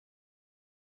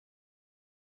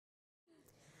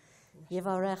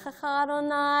Yivarechecha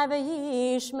Adonai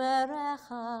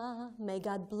v'yishmerecha. May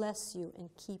God bless you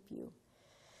and keep you.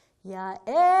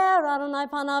 Ya'er Adonai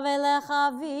panav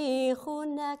elecha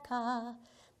v'yichuneka.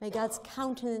 May God's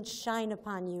countenance shine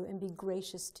upon you and be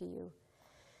gracious to you.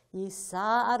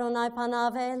 Yisa Adonai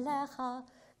panav elecha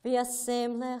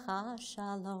v'yasem lecha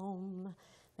shalom.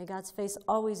 May God's face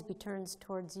always be turned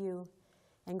towards you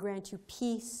and grant you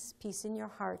peace, peace in your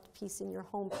heart, peace in your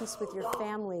home, peace with your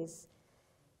families,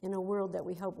 in a world that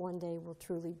we hope one day will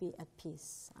truly be at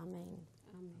peace. Amen.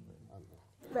 Amen.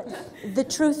 But the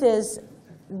truth is,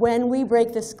 when we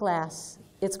break this glass,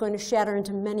 it's going to shatter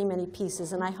into many, many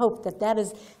pieces, and I hope that that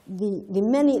is the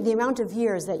amount of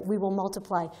years that we will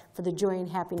multiply for the joy and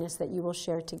happiness that you will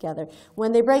share together.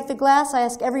 When they break the glass, I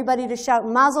ask everybody to shout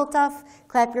Mazel Tov,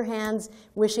 clap your hands,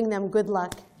 wishing them good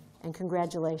luck and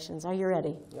congratulations. Are you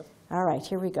ready? Yep. All right,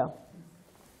 here we go.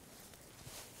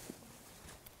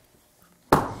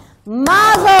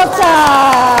 Mazel Tov!